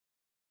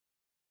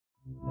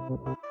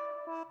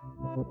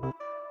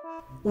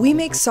We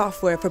make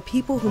software for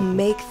people who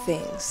make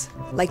things,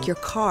 like your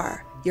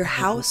car, your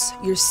house,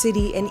 your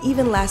city, and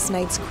even last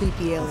night's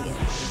creepy alien.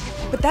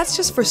 But that's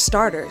just for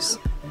starters.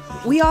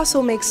 We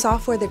also make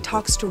software that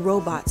talks to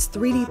robots,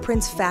 3D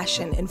prints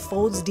fashion, and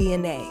folds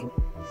DNA.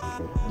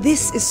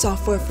 This is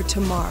software for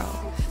tomorrow,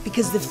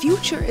 because the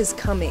future is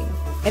coming,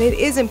 and it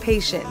is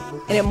impatient,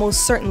 and it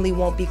most certainly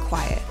won't be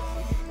quiet.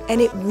 And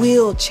it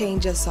will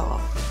change us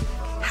all.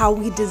 How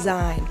we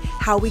design,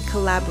 how we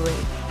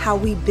collaborate, how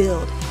we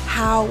build,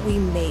 how we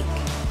make.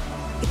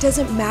 It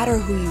doesn't matter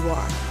who you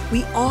are.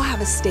 We all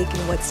have a stake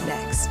in what's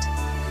next.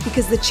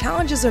 Because the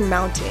challenges are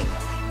mounting,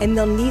 and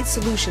they'll need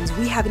solutions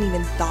we haven't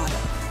even thought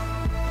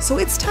of. So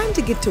it's time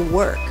to get to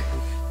work.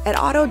 At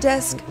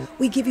Autodesk,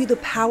 we give you the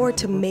power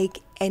to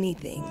make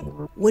anything.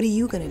 What are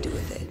you going to do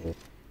with it?